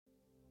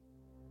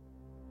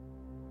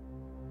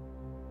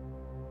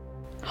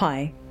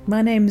Hi,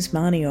 my name's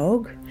Marnie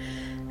Ogg,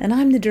 and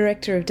I'm the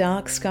Director of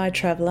Dark Sky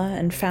Traveller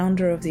and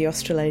founder of the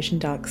Australasian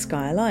Dark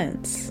Sky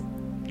Alliance.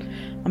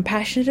 I'm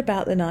passionate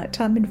about the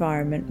nighttime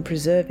environment and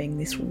preserving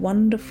this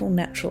wonderful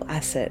natural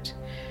asset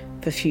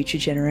for future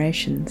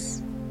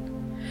generations.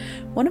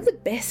 One of the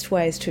best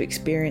ways to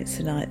experience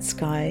the night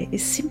sky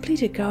is simply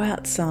to go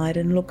outside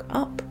and look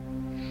up.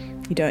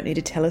 You don't need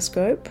a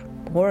telescope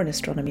or an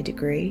astronomy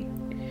degree.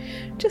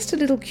 Just a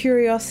little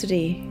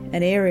curiosity,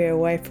 an area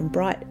away from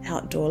bright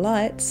outdoor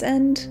lights,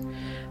 and,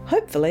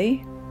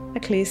 hopefully,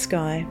 a clear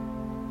sky.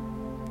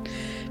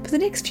 For the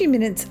next few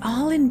minutes,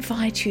 I'll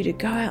invite you to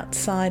go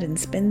outside and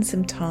spend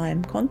some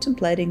time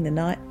contemplating the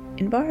night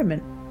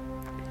environment.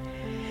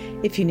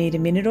 If you need a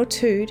minute or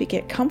two to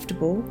get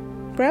comfortable,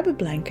 grab a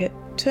blanket,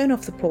 turn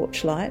off the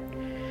porch light.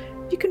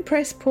 You can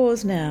press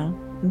pause now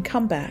and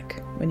come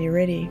back when you're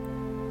ready.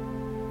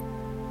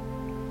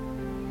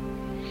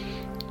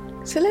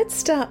 So let's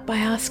start by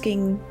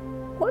asking,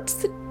 what's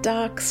the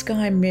dark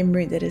sky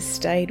memory that has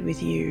stayed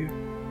with you?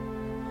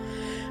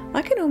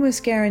 I can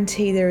almost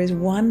guarantee there is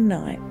one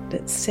night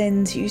that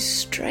sends you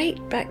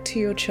straight back to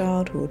your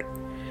childhood,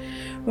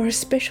 or a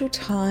special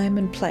time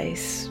and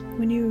place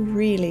when you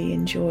really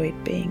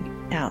enjoyed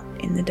being out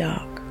in the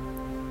dark.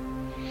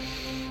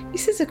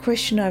 This is a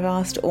question I've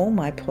asked all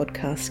my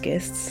podcast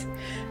guests,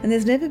 and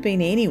there's never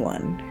been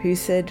anyone who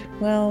said,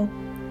 well,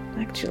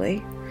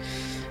 actually,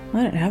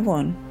 I don't have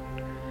one.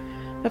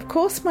 Of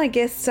course, my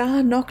guests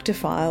are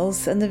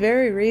noctophiles, and the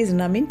very reason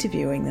I'm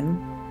interviewing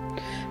them.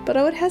 But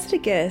I would hazard a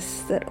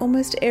guess that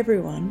almost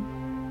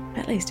everyone,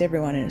 at least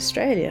everyone in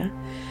Australia,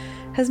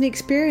 has an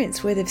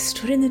experience where they've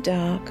stood in the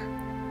dark,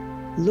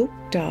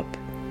 looked up,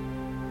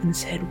 and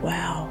said,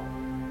 wow.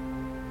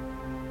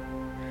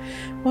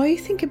 While you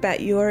think about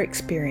your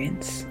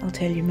experience, I'll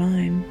tell you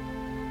mine.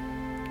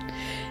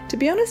 To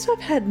be honest,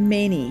 I've had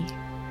many.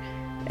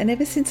 And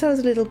ever since I was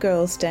a little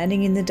girl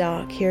standing in the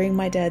dark, hearing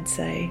my dad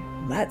say,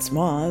 that's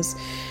Mars.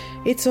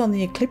 It's on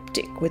the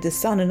ecliptic with the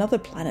sun and other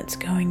planets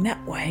going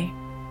that way.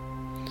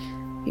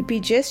 He'd be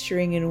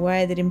gesturing in a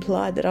way that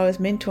implied that I was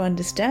meant to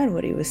understand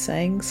what he was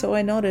saying, so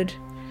I nodded,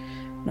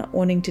 not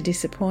wanting to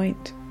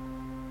disappoint.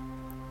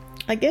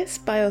 I guess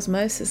by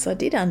osmosis I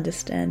did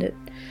understand it,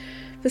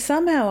 for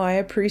somehow I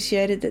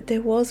appreciated that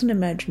there was an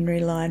imaginary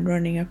line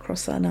running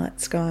across our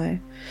night sky,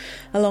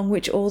 along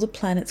which all the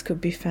planets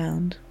could be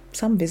found,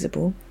 some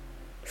visible,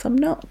 some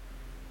not.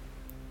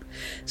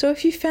 So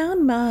if you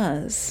found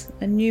Mars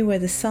and knew where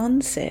the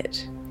sun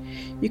set,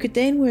 you could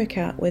then work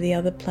out where the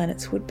other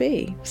planets would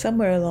be,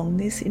 somewhere along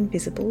this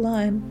invisible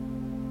line.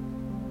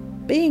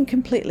 Being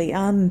completely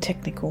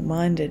untechnical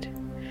minded,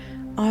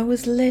 I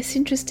was less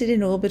interested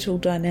in orbital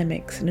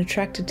dynamics and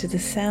attracted to the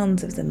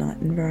sounds of the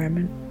night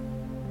environment.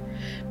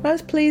 I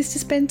was pleased to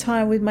spend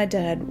time with my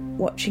dad,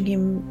 watching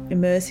him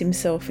immerse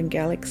himself in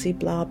galaxy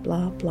blah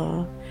blah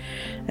blah,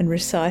 and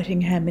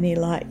reciting how many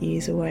light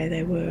years away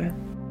they were.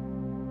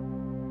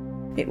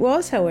 It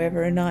was,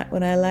 however, a night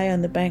when I lay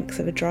on the banks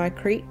of a dry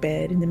creek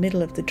bed in the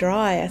middle of the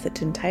dry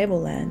Atherton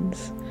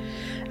tablelands,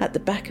 at the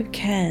back of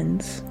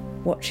Cairns,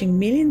 watching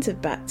millions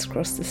of bats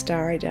cross the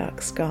starry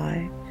dark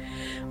sky,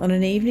 on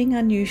an evening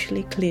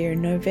unusually clear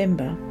in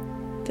November,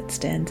 that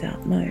stands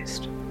out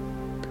most.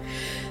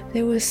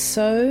 There were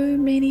so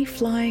many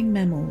flying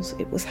mammals,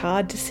 it was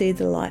hard to see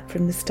the light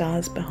from the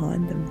stars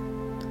behind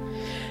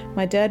them.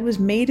 My dad was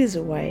metres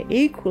away,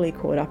 equally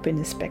caught up in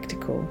the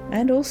spectacle,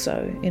 and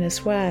also in a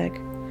swag.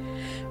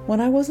 When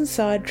I wasn't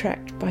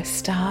sidetracked by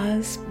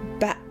stars,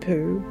 bat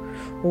poo,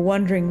 or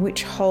wondering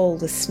which hole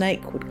the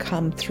snake would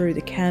come through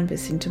the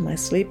canvas into my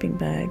sleeping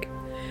bag,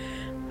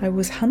 I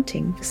was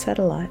hunting for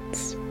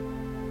satellites.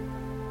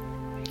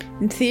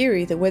 In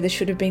theory, the weather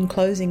should have been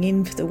closing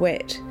in for the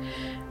wet,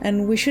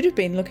 and we should have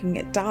been looking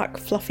at dark,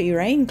 fluffy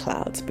rain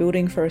clouds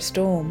building for a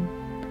storm.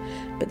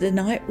 But the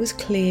night was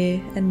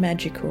clear and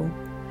magical,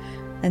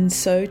 and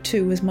so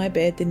too was my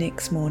bed the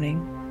next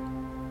morning.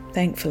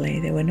 Thankfully,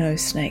 there were no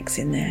snakes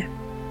in there.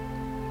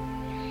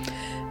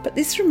 But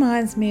this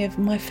reminds me of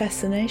my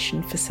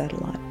fascination for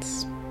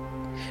satellites.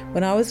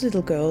 When I was a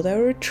little girl, they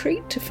were a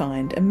treat to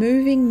find, a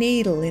moving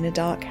needle in a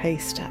dark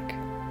haystack.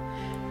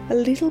 A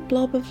little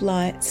blob of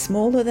light,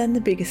 smaller than the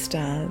bigger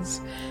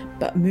stars,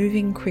 but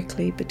moving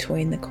quickly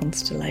between the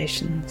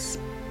constellations.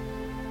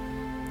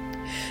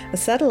 A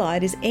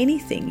satellite is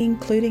anything,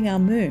 including our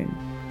moon,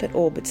 that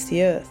orbits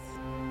the Earth.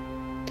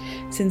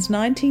 Since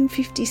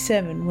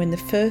 1957, when the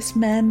first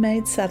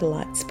man-made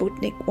satellite,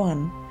 Sputnik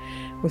 1,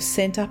 was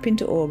sent up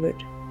into orbit,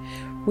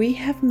 we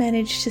have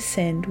managed to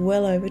send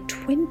well over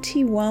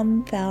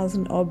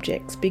 21,000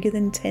 objects bigger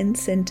than 10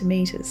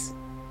 centimetres.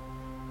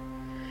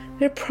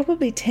 There are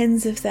probably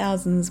tens of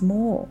thousands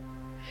more.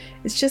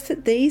 It's just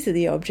that these are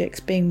the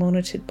objects being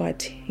monitored by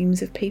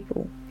teams of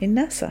people in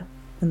NASA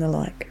and the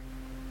like.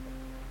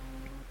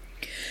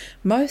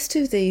 Most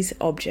of these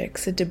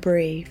objects are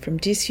debris from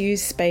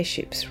disused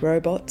spaceships,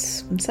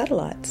 robots and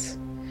satellites,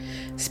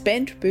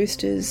 spent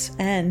boosters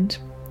and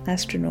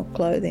astronaut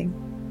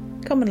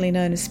clothing, commonly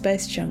known as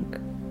space junk.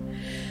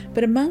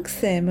 but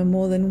amongst them are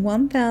more than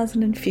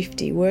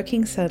 1,050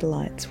 working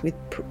satellites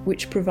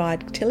which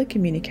provide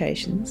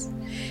telecommunications,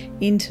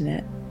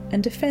 internet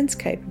and defence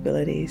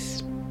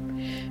capabilities.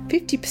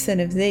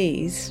 50% of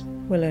these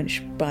were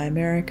launched by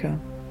America.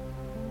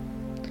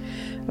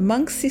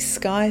 Amongst this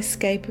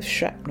skyscape of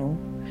shrapnel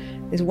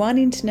is one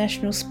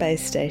international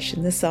space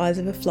station the size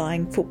of a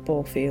flying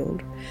football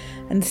field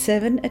and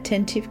 7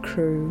 attentive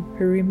crew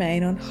who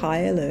remain on high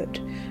alert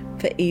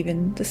for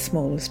even the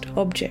smallest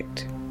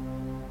object.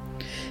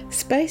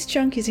 Space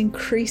junk is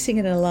increasing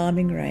at an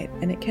alarming rate,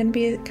 and it can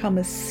become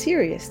a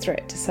serious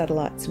threat to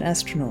satellites and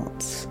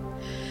astronauts.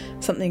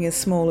 Something as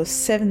small as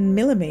 7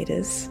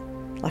 millimetres,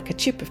 like a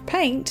chip of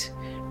paint,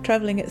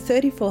 travelling at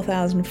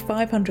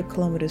 34,500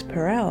 kilometres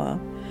per hour,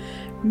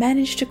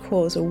 managed to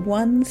cause a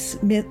 1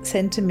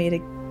 centimetre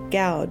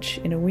gouge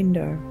in a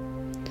window.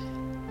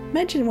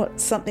 Imagine what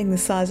something the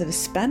size of a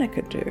spanner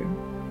could do.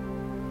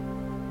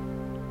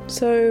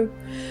 So,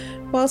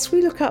 whilst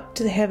we look up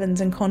to the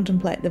heavens and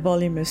contemplate the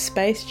volume of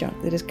space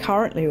junk that is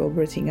currently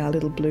orbiting our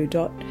little blue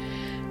dot,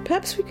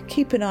 perhaps we could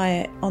keep an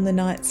eye on the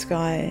night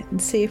sky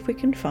and see if we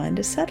can find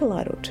a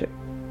satellite or two.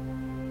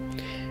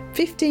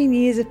 15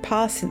 years have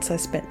passed since I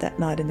spent that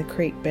night in the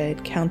creek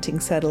bed counting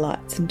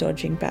satellites and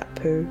dodging bat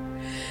poo,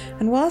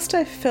 and whilst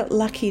I felt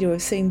lucky to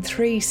have seen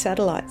 3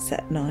 satellites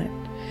that night,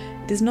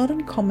 it is not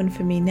uncommon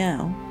for me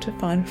now to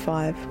find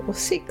 5 or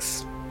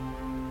 6.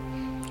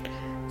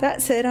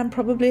 That said, I'm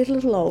probably a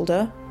little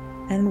older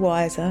and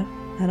wiser,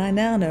 and I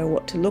now know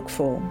what to look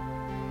for.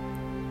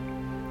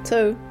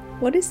 So,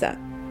 what is that?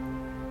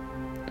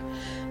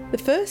 The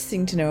first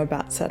thing to know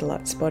about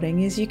satellite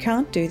spotting is you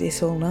can't do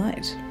this all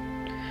night.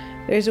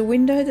 There is a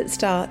window that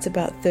starts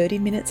about 30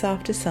 minutes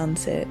after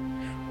sunset,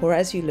 or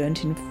as you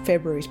learnt in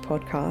February's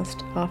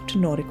podcast, after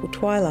nautical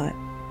twilight.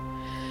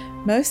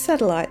 Most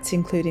satellites,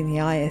 including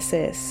the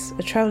ISS,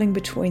 are travelling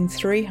between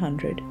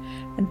 300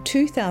 and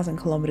 2,000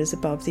 kilometres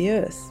above the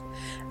Earth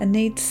and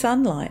need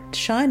sunlight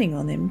shining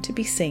on them to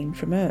be seen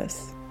from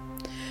Earth.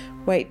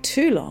 Wait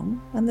too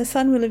long and the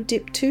sun will have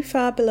dipped too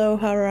far below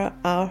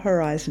our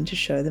horizon to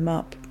show them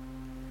up.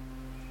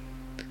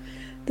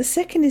 The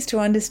second is to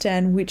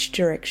understand which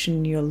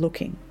direction you're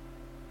looking.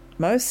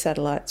 Most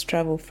satellites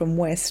travel from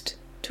west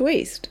to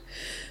east,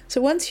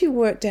 so once you've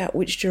worked out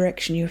which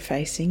direction you're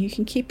facing, you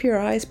can keep your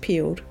eyes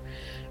peeled,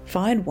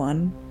 find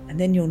one, and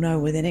then you'll know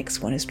where the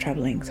next one is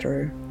travelling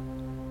through.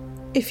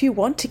 If you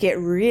want to get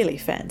really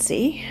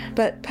fancy,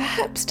 but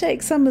perhaps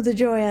take some of the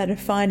joy out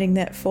of finding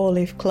that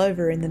 4-leaf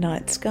clover in the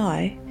night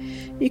sky,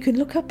 you can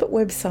look up at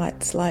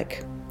websites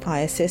like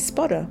ISS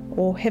Spotter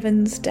or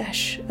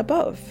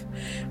Heavens-Above,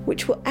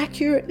 which will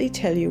accurately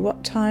tell you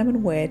what time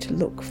and where to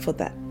look for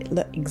that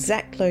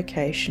exact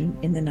location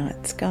in the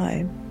night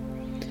sky.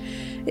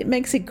 It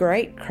makes a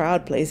great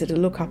crowd pleaser to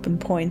look up and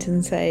point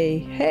and say,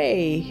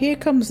 "Hey, here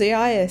comes the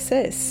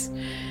ISS,"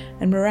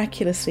 and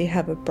miraculously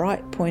have a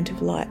bright point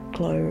of light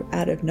glow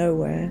out of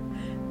nowhere,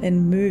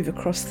 then move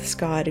across the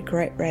sky at a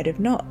great rate of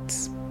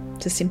knots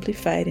to simply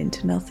fade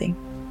into nothing.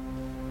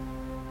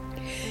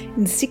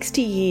 In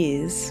 60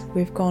 years,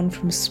 we've gone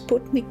from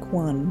Sputnik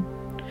 1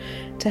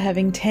 to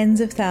having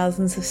tens of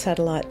thousands of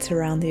satellites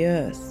around the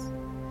Earth,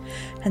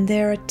 and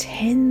there are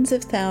tens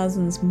of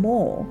thousands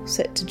more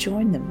set to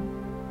join them.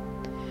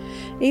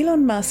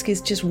 Elon Musk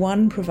is just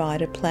one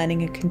provider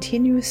planning a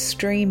continuous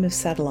stream of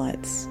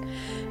satellites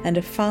and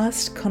a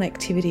fast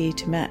connectivity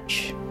to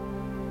match.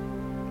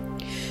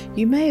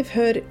 You may have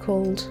heard it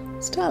called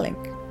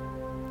Starlink.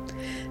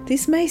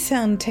 This may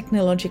sound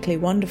technologically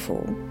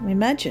wonderful.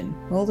 Imagine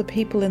all the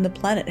people in the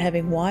planet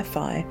having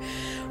Wi-Fi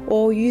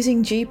or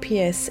using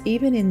GPS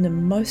even in the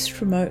most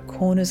remote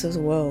corners of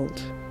the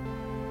world.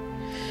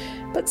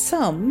 But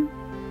some,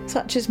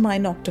 such as my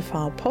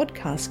Noctophile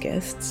podcast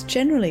guests,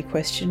 generally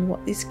question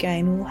what this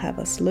gain will have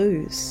us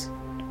lose.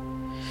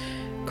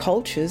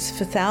 Cultures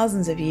for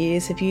thousands of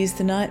years have used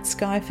the night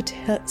sky for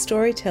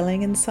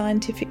storytelling and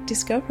scientific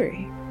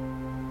discovery.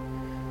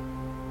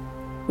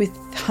 With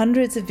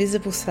hundreds of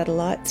visible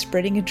satellites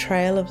spreading a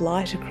trail of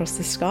light across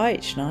the sky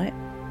each night,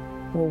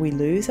 will we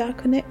lose our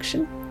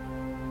connection?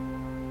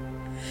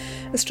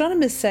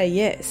 Astronomers say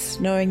yes,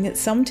 knowing that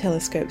some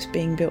telescopes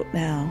being built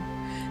now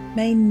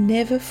may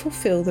never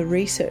fulfill the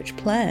research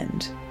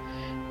planned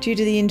due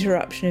to the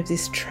interruption of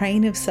this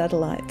train of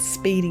satellites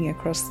speeding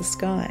across the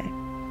sky.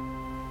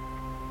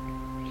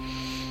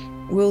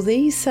 Will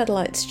these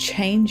satellites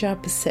change our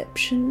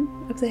perception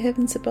of the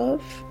heavens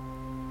above?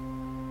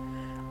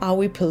 Are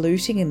we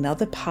polluting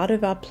another part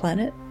of our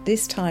planet,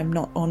 this time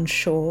not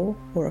onshore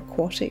or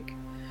aquatic,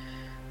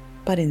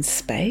 but in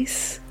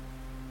space?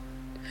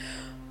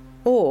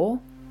 Or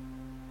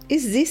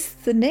is this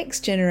the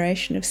next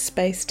generation of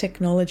space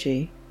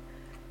technology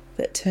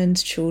that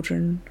turns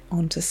children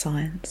onto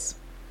science?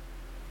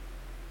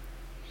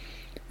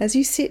 As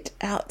you sit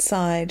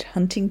outside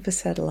hunting for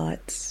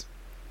satellites,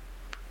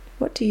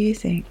 what do you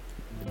think?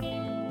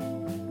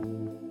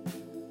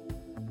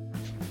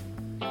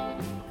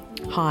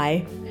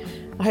 Hi,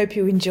 I hope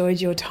you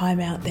enjoyed your time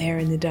out there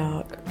in the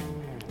dark.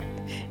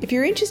 If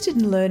you're interested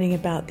in learning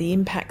about the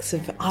impacts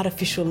of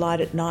artificial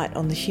light at night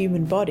on the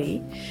human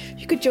body,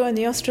 you could join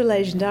the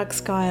Australasian Dark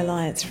Sky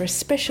Alliance for a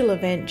special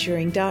event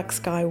during Dark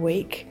Sky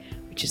Week,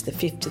 which is the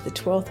 5th to the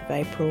 12th of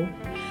April,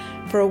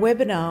 for a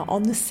webinar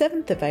on the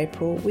 7th of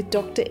April with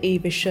Dr.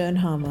 Eva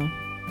Schönhammer.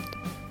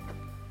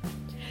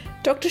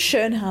 Dr.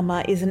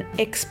 Schönhammer is an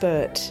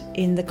expert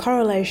in the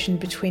correlation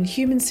between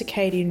human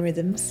circadian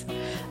rhythms,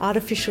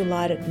 artificial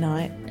light at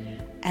night,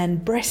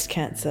 and breast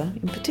cancer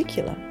in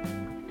particular.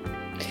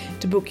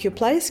 To book your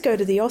place, go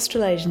to the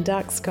Australasian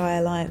Dark Sky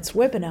Alliance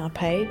webinar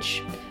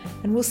page,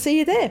 and we'll see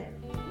you there.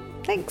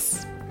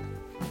 Thanks.